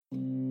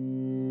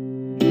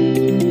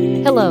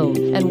Hello,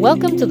 and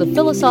welcome to the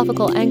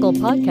Philosophical Angle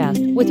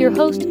podcast with your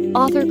host,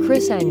 author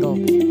Chris Angle.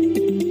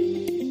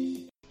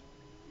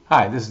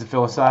 Hi, this is the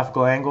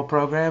Philosophical Angle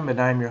program, and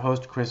I'm your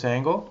host, Chris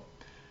Angle.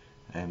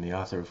 I'm the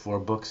author of 4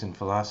 books in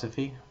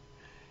philosophy,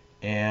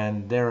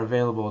 and they're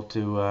available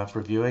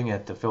for viewing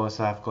at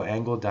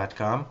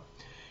thephilosophicalangle.com.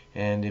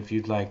 And if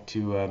you'd like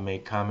to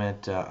make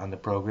comment on the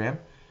program,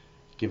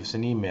 give us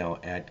an email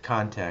at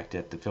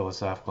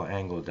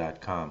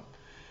contact@thephilosophicalangle.com.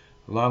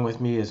 Along with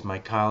me is my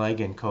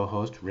colleague and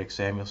co-host, Rick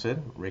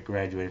Samuelson. Rick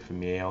graduated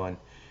from Yale and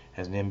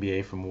has an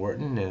MBA from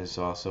Wharton and is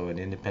also an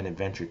independent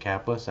venture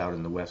capitalist out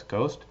on the West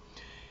Coast.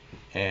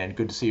 And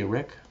good to see you,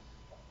 Rick.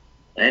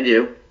 And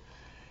you.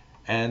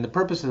 And the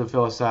purpose of the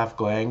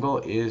Philosophical Angle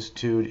is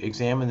to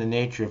examine the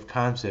nature of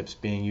concepts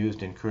being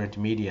used in current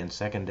media and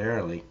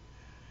secondarily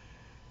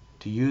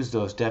to use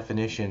those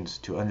definitions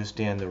to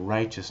understand the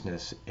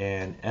righteousness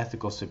and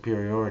ethical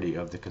superiority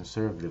of the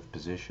conservative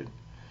position.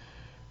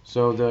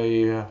 So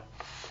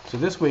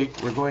this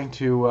week we're going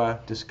to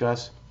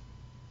discuss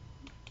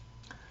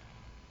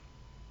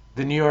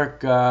the New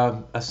York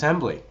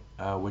Assembly,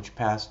 which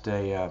passed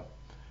a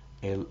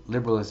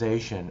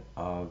liberalization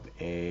of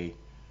a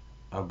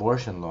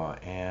abortion law,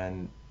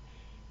 and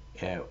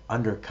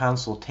under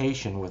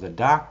consultation with a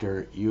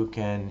doctor, you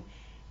can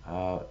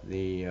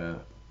an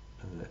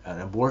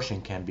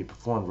abortion can be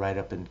performed right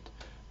up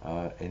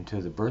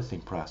into the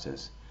birthing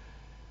process.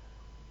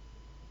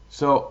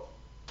 So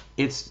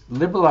it's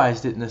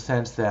liberalized it in the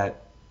sense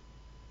that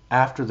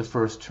after the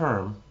first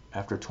term,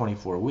 after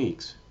 24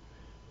 weeks,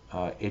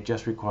 it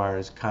just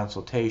requires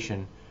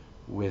consultation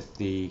with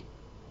the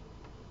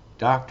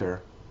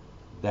doctor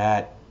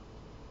that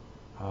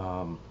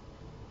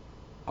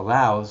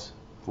allows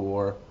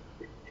for,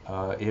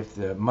 if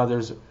the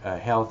mother's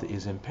health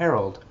is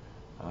imperiled,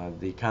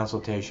 the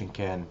consultation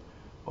can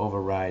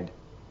override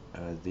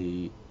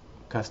the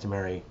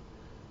customary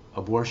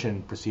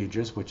abortion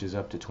procedures, which is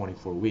up to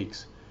 24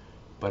 weeks.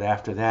 But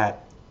after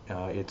that,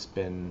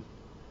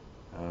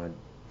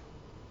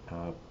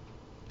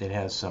 it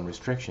has some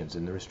restrictions,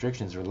 and the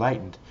restrictions are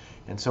lightened.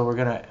 And so we're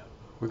gonna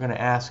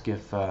ask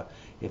if there are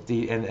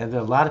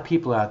a lot of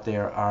people out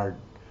there are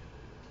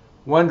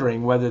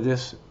wondering whether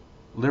this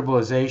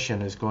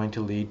liberalization is going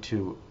to lead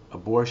to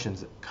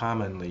abortions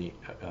commonly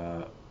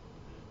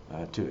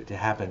to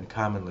happen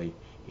commonly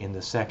in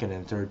the second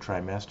and third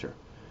trimester.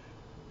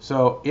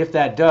 So if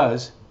that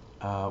does,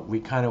 we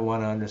kind of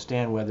want to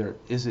understand whether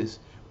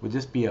would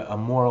this be a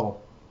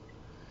moral,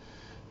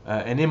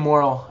 an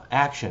immoral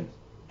action,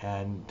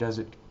 and does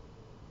it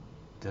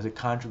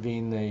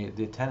contravene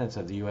the tenets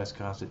of the U.S.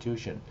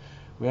 Constitution?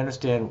 We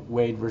understand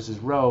Wade versus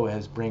Roe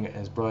has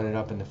brought it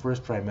up in the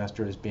first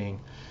trimester as being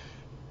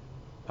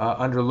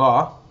under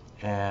law,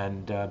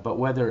 and but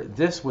whether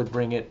this would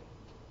bring it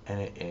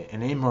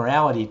an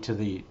immorality to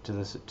the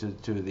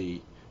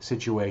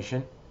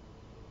situation.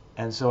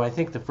 And so I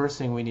think the first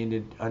thing we need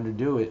to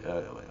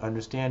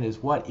understand is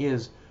what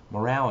is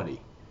morality.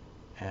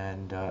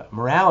 And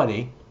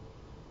morality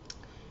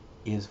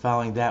is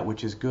following that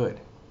which is good.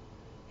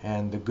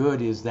 And the good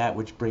is that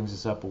which brings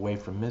us up away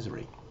from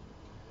misery.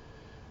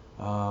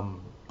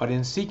 But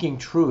in seeking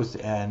truth,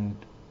 and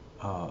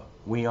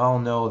we all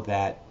know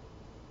that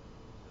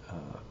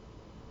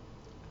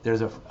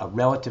there's a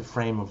relative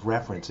frame of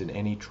reference in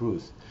any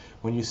truth.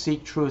 When you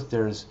seek truth,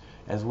 there's,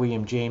 as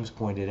William James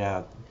pointed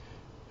out,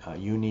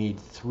 you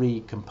need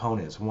 3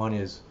 components. One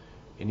is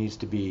it needs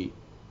to be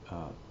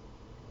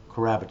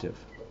corroborative.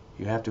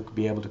 You have to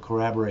be able to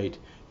corroborate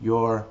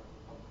your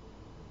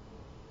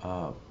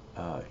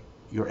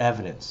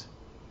evidence,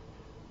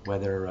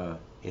 whether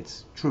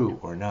it's true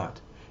or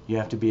not. You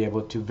have to be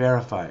able to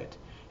verify it.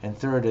 And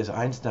third, as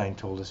Einstein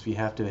told us, we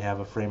have to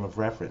have a frame of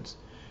reference.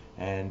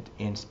 And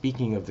in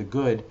speaking of the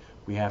good,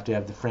 we have to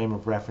have the frame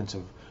of reference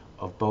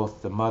of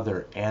both the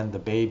mother and the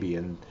baby.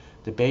 And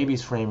the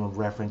baby's frame of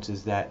reference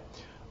is that,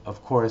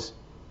 of course,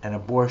 an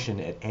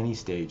abortion at any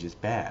stage is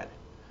bad.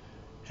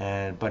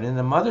 But in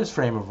the mother's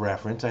frame of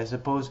reference, I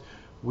suppose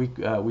we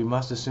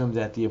must assume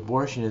that the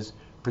abortion is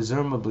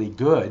presumably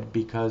good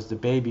because the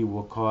baby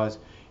will cause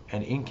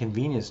an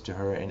inconvenience to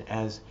her, and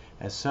as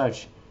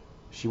such,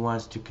 she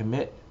wants to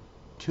commit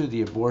to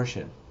the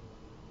abortion.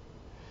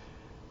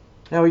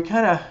 Now we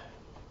kind of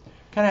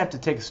have to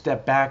take a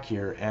step back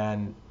here,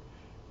 and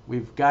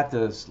we've got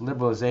this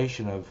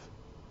liberalization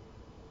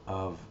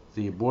of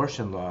the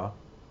abortion law,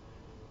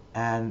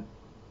 and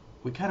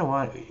we kind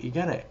of you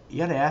gotta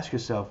ask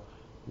yourself,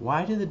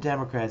 why do the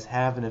Democrats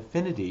have an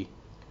affinity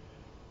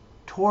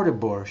toward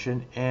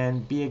abortion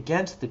and be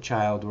against the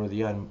child or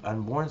the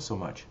unborn so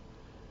much?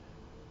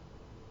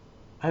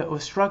 I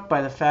was struck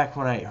by the fact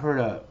when I heard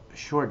a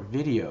short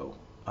video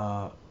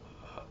or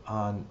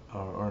an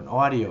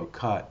audio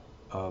cut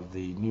of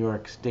the New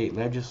York State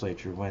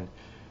Legislature when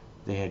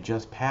they had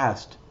just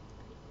passed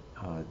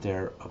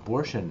their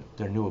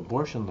new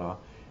abortion law,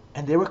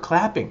 and they were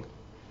clapping,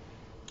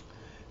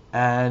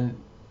 and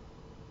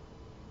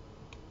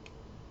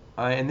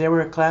they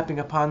were clapping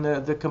upon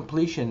the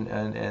completion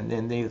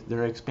and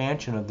their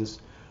expansion of this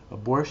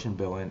abortion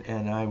bill,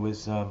 and I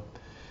was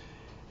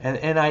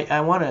And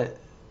I want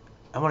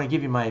to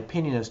give you my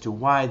opinion as to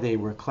why they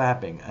were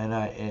clapping,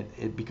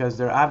 and because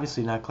they're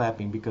obviously not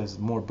clapping because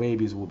more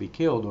babies will be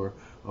killed or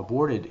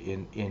aborted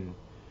in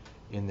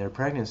their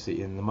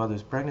pregnancy, in the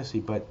mother's pregnancy,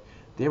 but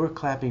they were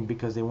clapping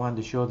because they wanted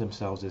to show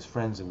themselves as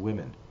friends of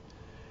women,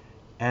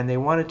 and they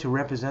wanted to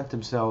represent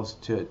themselves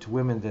to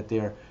women that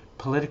they're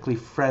politically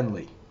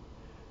friendly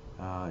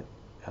uh,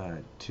 uh,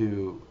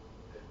 to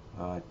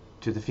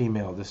to the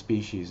female of the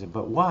species.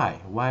 But why?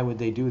 Why would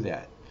they do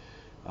that?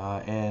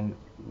 And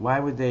why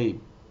would they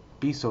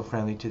be so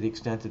friendly to the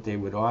extent that they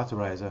would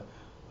authorize a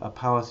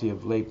policy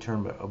of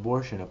late-term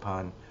abortion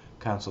upon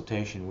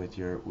consultation with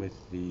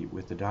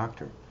the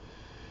doctor?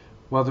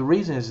 Well, the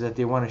reason is that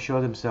they want to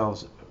show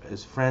themselves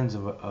as friends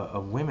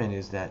of women,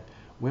 is that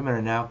women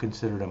are now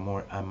considered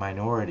a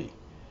minority,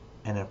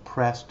 an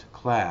oppressed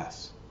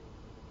class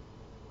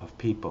of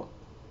people,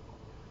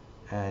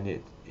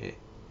 and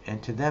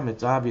and to them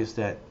it's obvious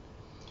that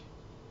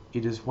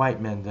it is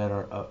white men that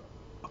are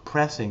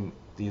oppressing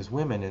these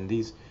women, and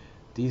these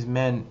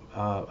men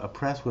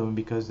oppress women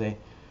because they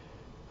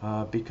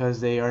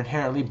are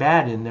inherently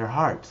bad in their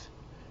hearts,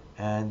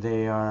 and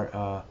they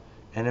are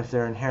and if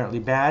they're inherently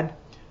bad,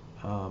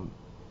 um,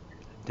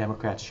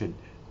 Democrats should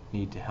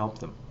need to help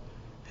them.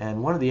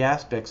 And one of the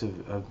aspects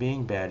of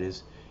being bad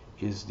is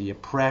the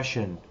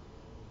oppression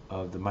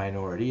of the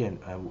minority, and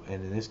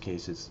in this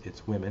case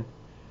it's women,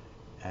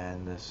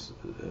 and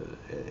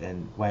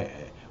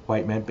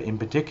white men in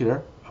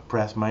particular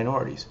oppress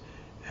minorities,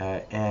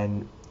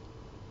 and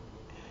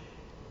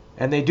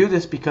they do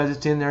this because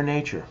it's in their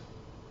nature.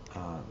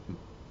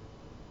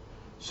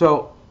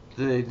 So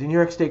the New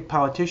York State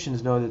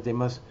politicians know that they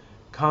must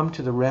come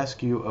to the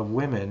rescue of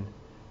women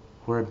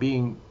who are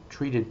being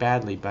treated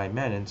badly by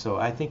men, and so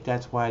I think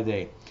that's why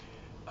they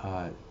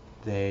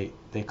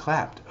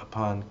clapped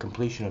upon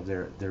completion of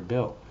their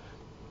bill.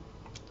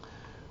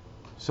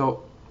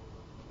 So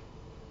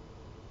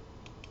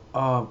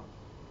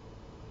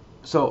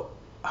so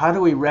how do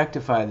we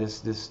rectify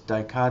this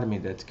dichotomy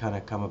that's kind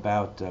of come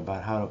about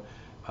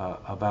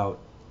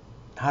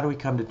how do we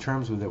come to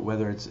terms with it,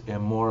 whether it's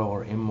immoral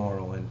or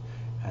immoral,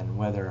 and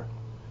whether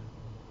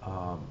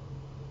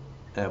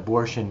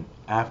abortion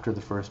after the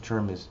first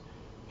term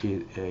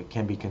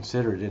can be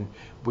considered? And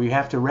we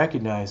have to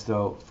recognize,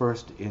 though,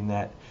 first, in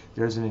that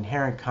there's an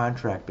inherent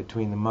contract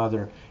between the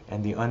mother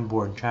and the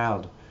unborn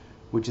child,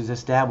 which is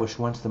established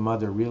once the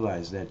mother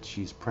realizes that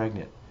she's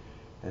pregnant.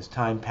 As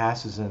time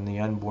passes and the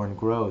unborn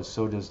grows,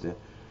 so does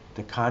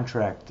the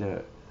contract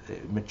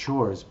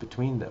matures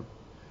between them.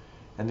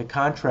 And the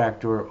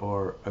contract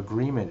or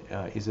agreement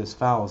is as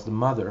follows: the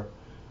mother,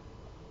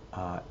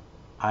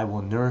 I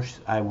will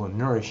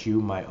nourish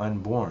you, my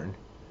unborn,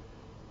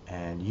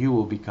 and you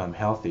will become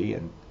healthy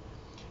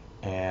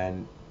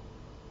and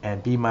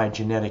be my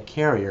genetic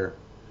carrier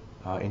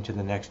into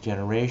the next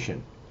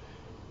generation.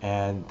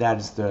 And that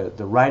is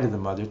the right of the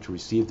mother to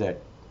receive that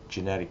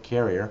genetic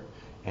carrier,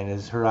 and it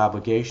is her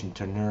obligation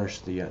to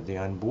nourish the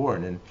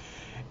unborn.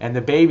 And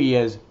the baby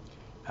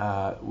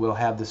will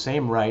have the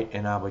same right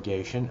and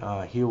obligation.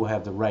 He will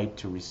have the right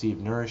to receive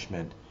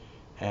nourishment,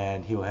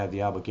 and he will have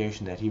the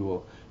obligation that he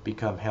will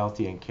become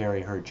healthy and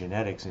carry her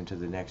genetics into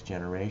the next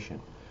generation.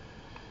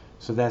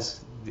 So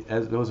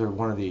those are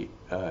one of the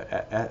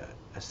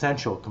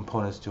essential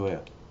components to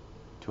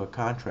a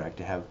contract,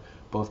 to have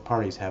both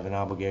parties have an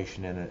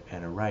obligation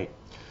and a right.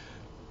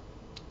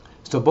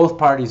 So both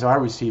parties are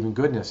receiving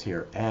goodness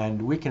here,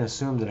 and we can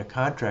assume that a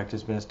contract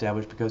has been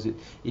established because it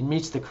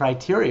meets the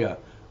criteria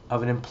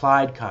of an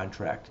implied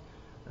contract.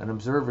 An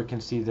observer can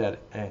see that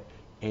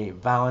a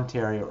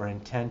voluntary or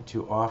intent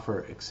to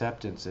offer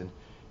acceptance and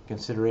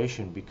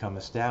consideration become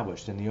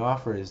established, and the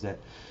offer is that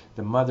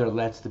the mother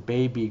lets the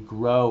baby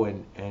grow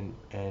and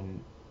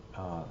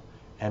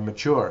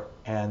mature,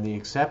 and the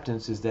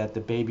acceptance is that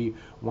the baby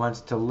wants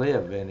to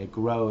live and it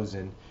grows,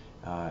 and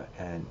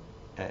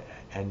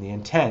the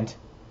intent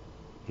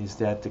is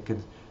that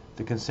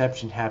the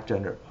conception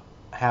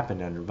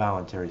happened under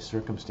voluntary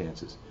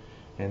circumstances.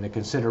 And the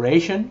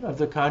consideration of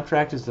the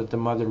contract is that the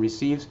mother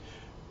receives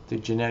the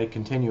genetic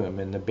continuum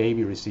and the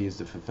baby receives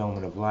the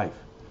fulfillment of life.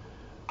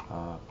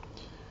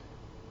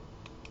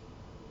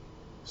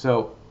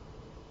 So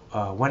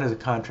when is a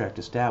contract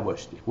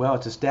established? Well,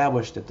 it's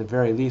established at the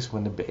very least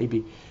when the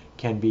baby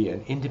can be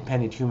an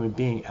independent human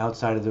being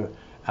outside of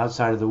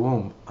the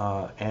womb,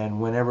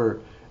 and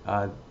whenever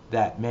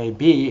that may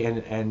be,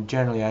 and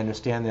generally I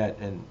understand that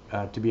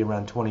to be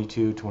around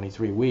 22,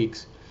 23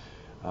 weeks.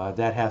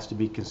 That has to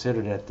be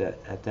considered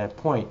at that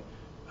point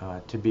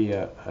to be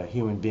a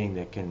human being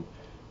that can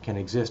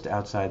exist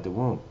outside the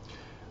womb.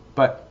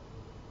 But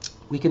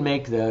we can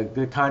make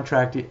the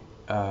contract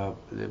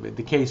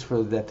the case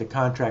for that the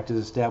contract is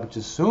established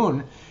as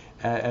soon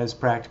as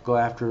practical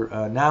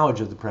after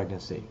knowledge of the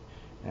pregnancy,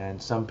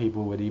 and some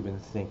people would even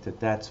think that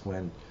that's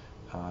when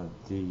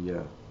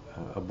the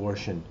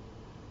abortion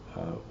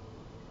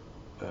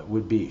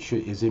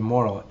is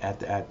immoral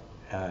at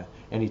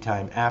any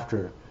time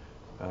after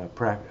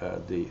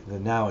the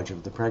knowledge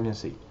of the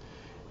pregnancy.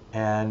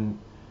 And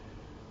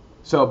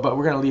So, but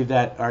we're going to leave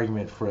that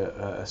argument for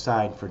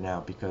aside for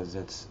now because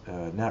it's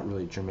not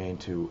really germane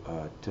to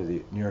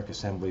the New York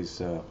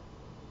Assembly's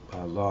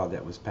law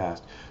that was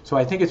passed. So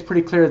I think it's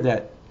pretty clear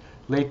that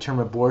late-term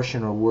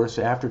abortion or worse,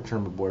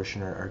 after-term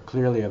abortion are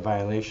clearly a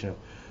violation of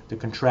the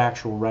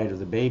contractual right of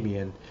the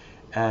baby,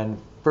 and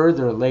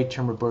further,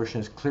 late-term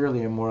abortion is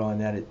clearly immoral in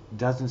that it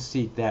doesn't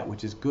seek that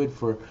which is good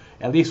for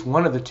at least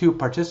one of the two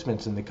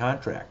participants in the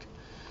contract.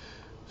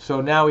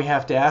 So now we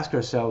have to ask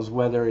ourselves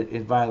whether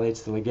it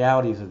violates the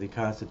legalities of the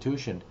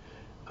Constitution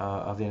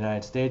of the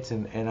United States,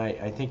 and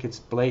I think it's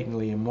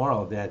blatantly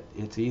immoral. That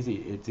it's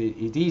easy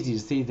to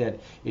see that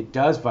it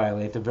does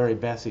violate the very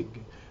basic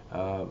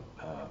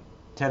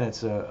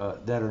tenets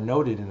that are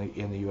noted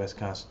in the U.S.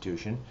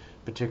 Constitution,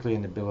 particularly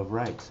in the Bill of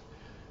Rights.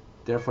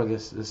 Therefore, the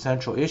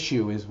central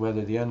issue is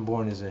whether the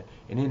unborn is an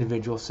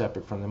individual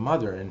separate from the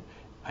mother, and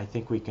I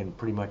think we can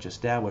pretty much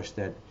establish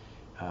that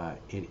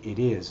it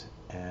is.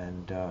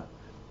 And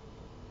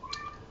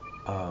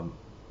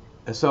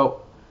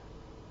so,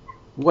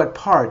 what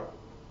part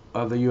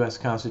of the U.S.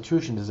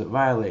 Constitution does it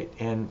violate?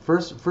 And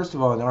first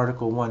of all, in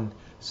Article 1,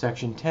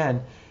 Section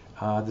 10,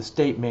 the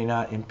state may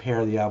not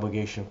impair the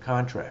obligation of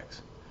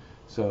contracts.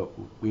 So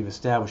we've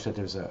established that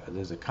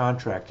there's a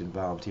contract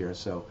involved here.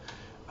 So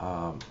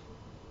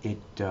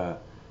the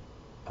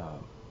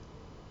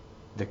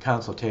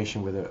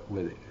consultation with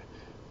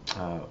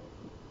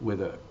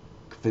a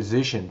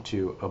physician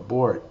to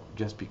abort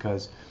just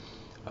because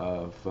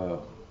of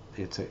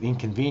it's an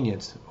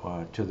inconvenience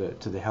to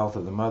the health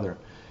of the mother.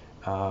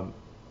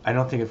 I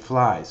don't think it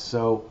flies.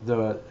 So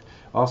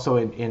also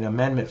in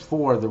Amendment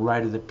 4, the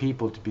right of the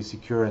people to be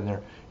secure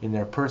in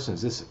their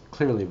persons. This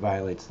clearly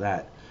violates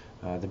that.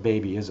 The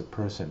baby is a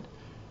person,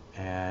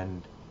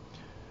 and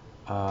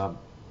also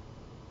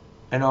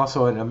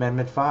in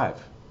Amendment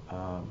 5,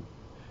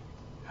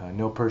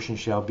 no person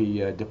shall be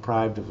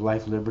deprived of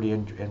life, liberty,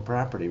 and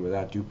property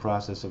without due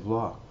process of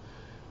law.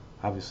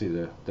 Obviously,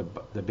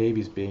 the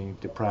baby's being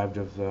deprived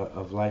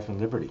of life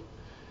and liberty,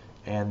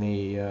 and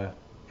in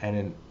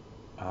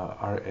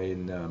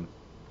the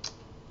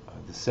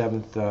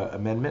Seventh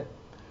Amendment,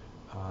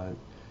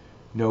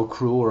 no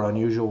cruel or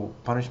unusual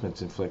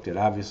punishments inflicted.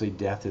 Obviously,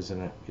 death is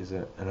an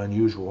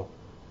unusual,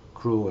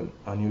 cruel and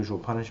unusual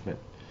punishment.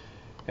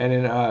 And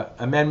in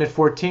Amendment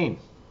 14,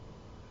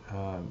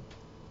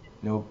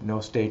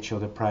 no state shall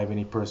deprive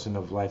any person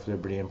of life,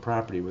 liberty, and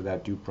property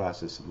without due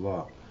process of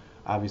law.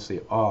 Obviously,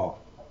 all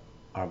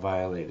are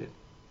violated.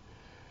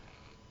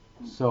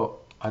 So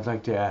I'd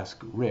like to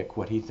ask Rick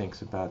what he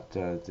thinks about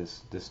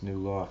this new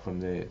law from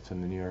the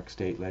New York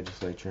State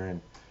Legislature and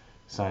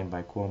signed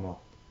by Cuomo.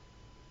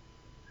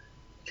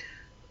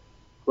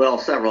 Well,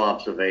 several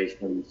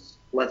observations.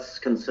 Let's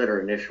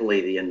consider initially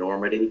the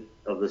enormity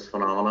of this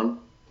phenomenon.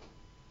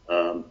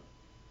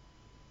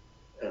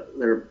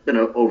 There have been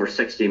over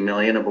 60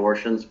 million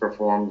abortions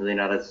performed in the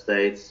United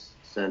States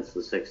since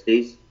the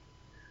 60s.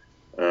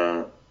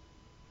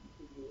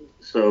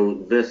 So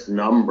this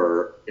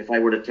number, if I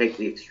were to take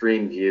the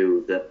extreme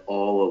view that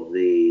all of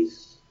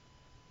these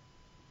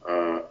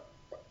are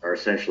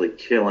essentially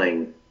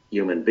killing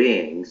human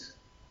beings,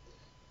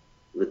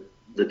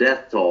 the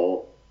death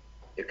toll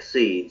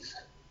exceeds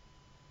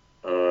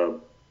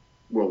World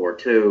War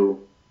II,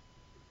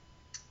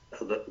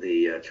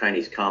 the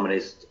Chinese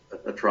Communist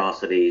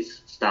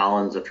atrocities,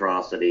 Stalin's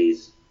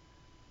atrocities,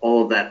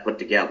 all of that put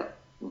together.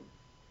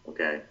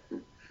 Okay,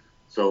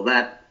 so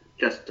that,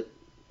 just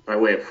by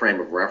way of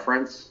frame of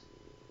reference,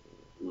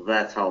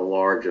 that's how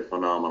large a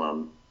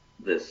phenomenon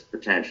this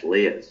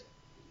potentially is.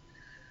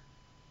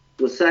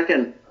 The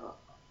second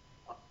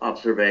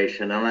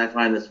observation, and I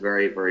find this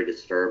very, very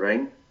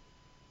disturbing,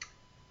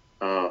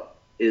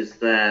 is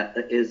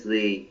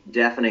the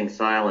deafening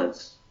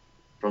silence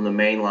from the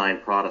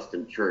mainline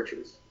Protestant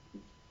churches.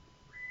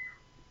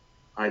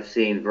 I've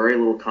seen very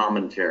little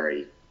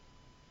commentary.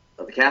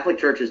 The Catholic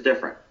Church is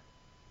different.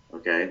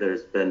 Okay,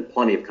 there's been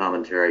plenty of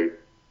commentary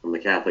from the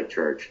Catholic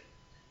Church,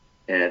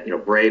 and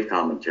brave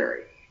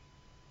commentary.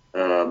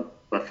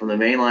 But from the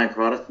mainline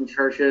Protestant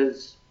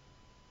churches,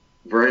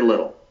 very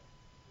little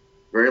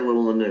in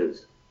the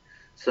news.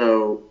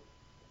 So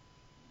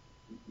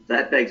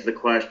that begs the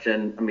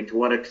question, to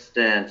what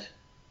extent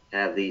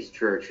have these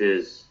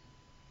churches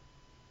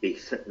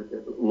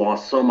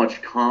lost so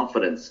much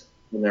confidence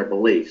in their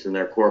beliefs, in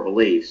their core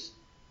beliefs,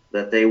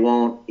 that they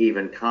won't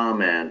even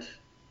comment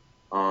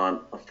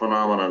on a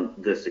phenomenon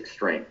this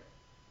extreme?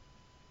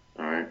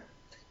 All right.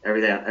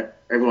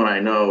 Everyone I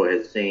know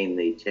has seen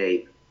the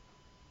tape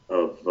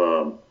of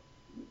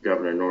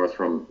Governor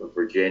Northam of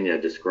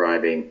Virginia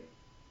describing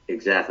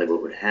exactly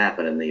what would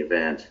happen in the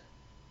event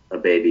a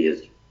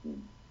baby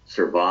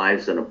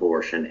survives an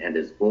abortion and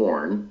is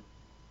born,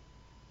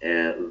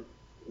 and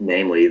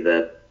namely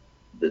that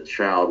the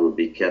child would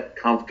be kept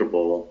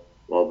comfortable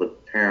while the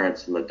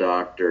parents and the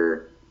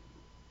doctor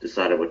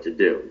decided what to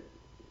do.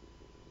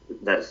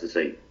 That is to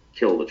say,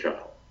 kill the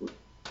child.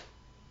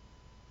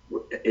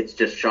 It's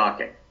just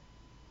shocking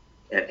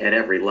at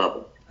every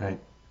level. Right.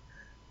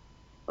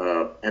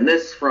 And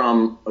this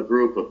from a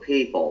group of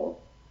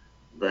people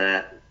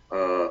that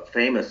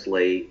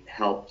famously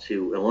helped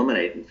to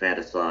eliminate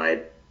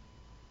infanticide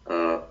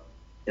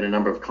in a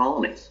number of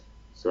colonies.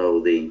 So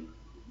the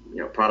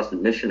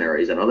Protestant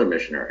missionaries and other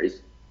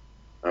missionaries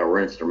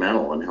were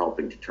instrumental in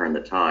helping to turn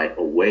the tide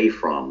away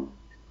from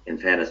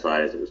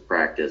infanticide as it was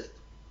practiced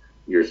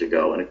years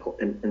ago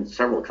in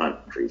several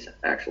countries,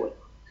 actually.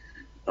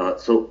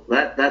 So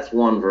that's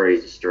one very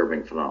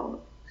disturbing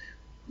phenomenon.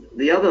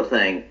 The other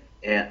thing,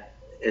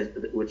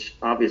 which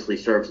obviously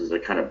serves as a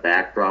kind of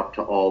backdrop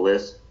to all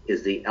this,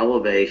 is the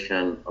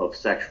elevation of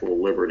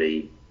sexual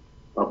liberty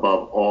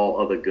above all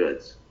other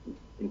goods,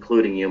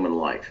 including human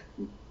life.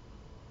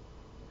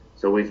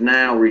 So we've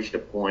now reached a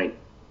point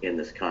in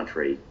this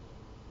country,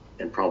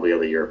 and probably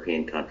other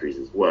European countries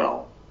as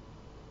well,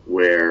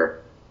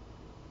 where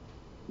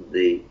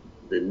the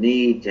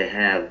need to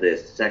have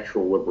this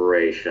sexual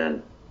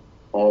liberation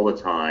all the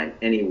time,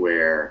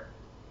 anywhere,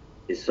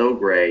 is so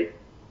great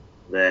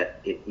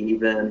that it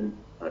even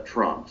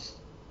trumps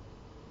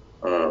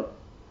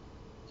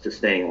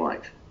sustaining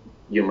life,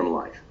 human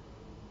life.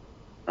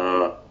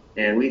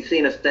 And we've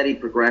seen a steady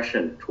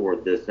progression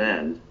toward this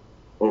end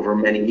over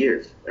many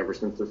years, ever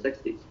since the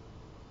 60s.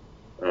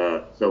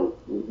 So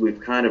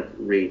we've kind of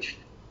reached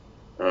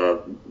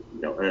an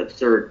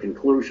absurd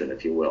conclusion,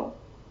 if you will,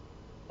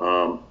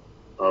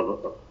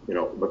 of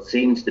what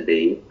seems to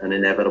be an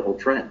inevitable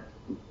trend.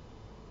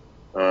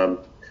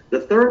 The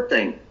third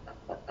thing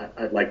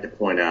I'd like to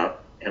point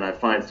out, and I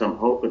find some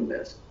hope in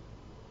this,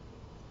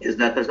 is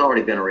that there's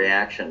already been a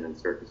reaction in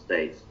certain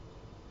states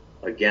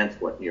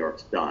against what New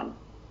York's done.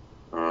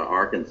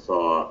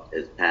 Arkansas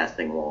is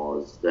passing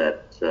laws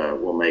that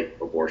will make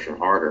abortion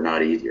harder,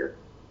 not easier.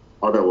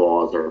 Other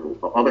laws, or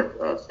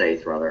other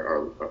states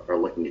rather, are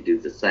looking to do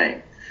the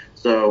same.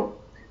 So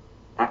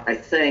I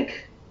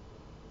think,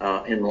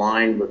 in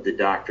line with the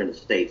doctrine of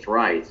states'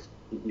 rights,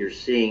 you're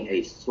seeing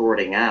a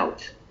sorting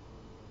out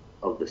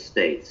of the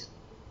states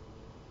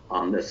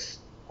on this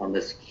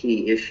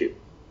key issue.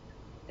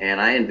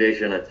 And I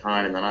envision a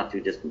time in the not too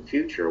distant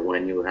future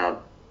when you have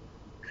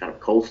kind of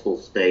coastal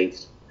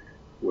states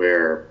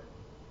where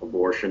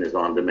abortion is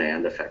on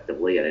demand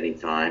effectively at any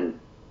time,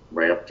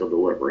 right up to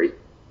delivery,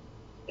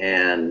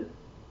 and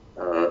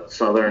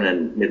southern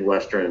and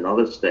midwestern and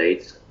other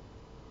states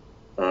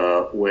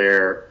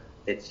where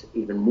it's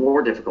even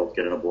more difficult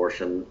to get an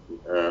abortion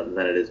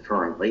than it is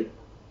currently.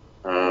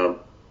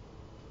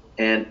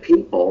 And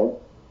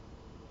people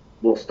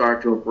will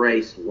start to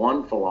embrace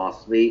one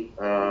philosophy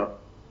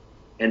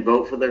and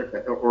vote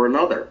for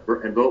another,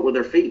 and vote with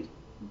their feet.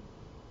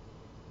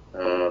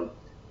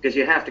 Because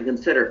you have to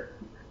consider,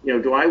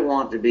 do I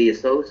want to be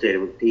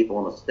associated with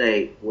people in a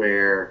state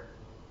where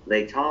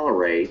they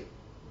tolerate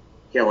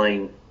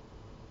killing,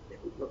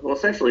 well,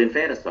 essentially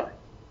infanticide?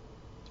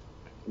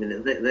 I mean,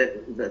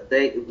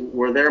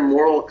 where their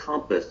moral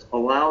compass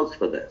allows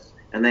for this,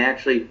 and they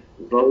actually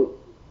vote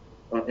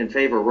in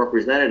favor of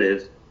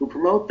representatives who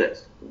promote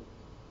this.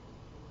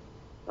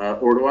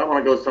 Or do I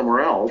want to go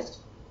somewhere else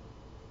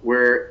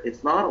where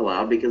it's not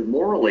allowed because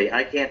morally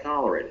I can't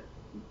tolerate it?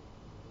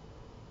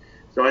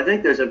 So I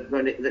think there's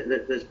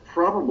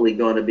probably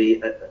going to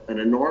be an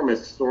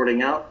enormous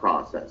sorting out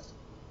process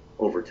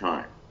over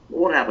time. It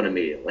won't happen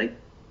immediately,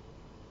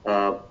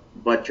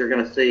 but you're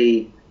going to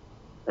see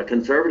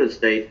conservative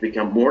states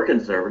become more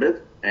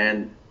conservative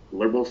and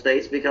liberal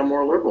states become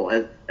more liberal,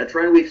 a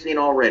trend we've seen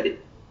already.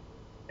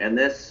 And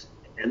this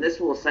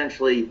will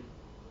essentially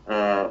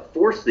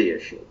force the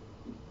issue.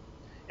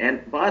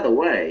 And by the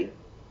way,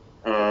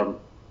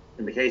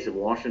 in the case of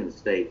Washington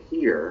State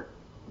here,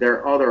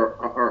 there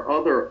are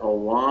other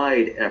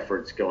allied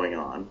efforts going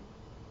on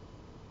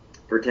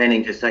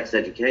pertaining to sex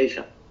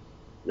education.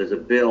 There's a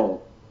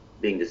bill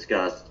being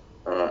discussed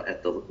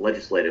at the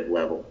legislative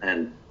level,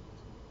 and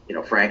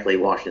frankly,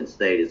 Washington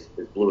State is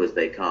as blue as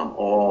they come.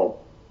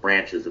 All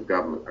branches of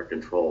government are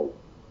controlled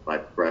by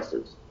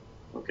progressives.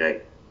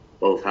 Okay,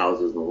 both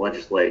houses in the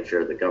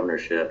legislature, the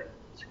governorship,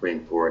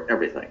 Supreme Court,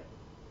 everything.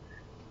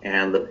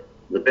 And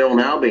the bill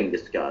now being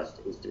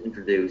discussed is to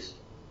introduce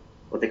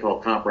what they call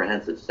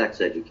comprehensive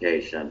sex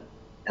education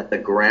at the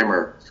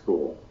grammar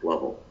school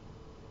level.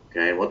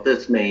 Okay, and what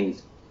this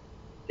means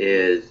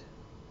is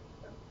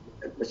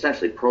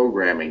essentially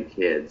programming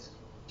kids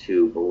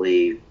to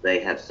believe they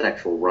have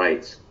sexual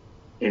rights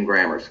in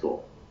grammar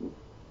school.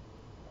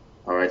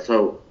 All right,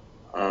 so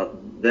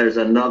there's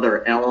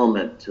another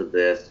element to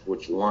this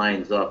which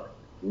lines up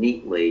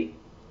neatly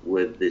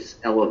with this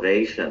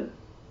elevation,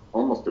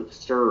 almost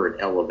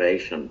absurd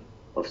elevation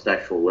of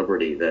sexual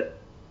liberty that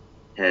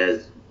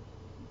has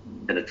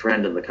been a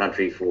trend in the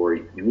country for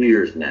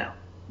years now.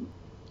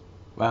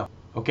 Wow.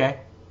 Okay.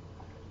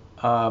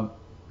 And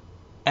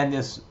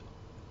this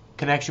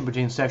connection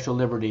between sexual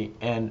liberty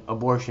and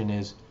abortion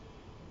is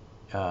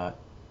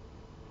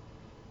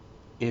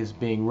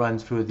being run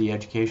through the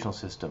educational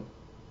system.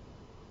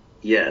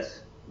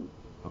 Yes.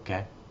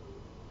 Okay.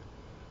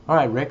 All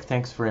right, Rick.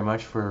 Thanks very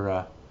much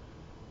for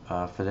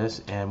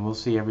this, and we'll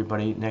see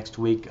everybody next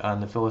week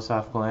on the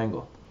Philosophical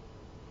Angle.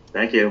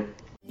 Thank you.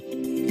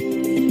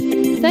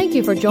 Thank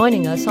you for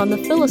joining us on the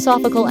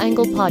Philosophical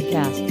Angle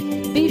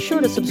podcast. Be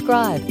sure to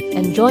subscribe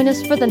and join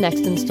us for the next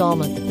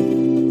installment.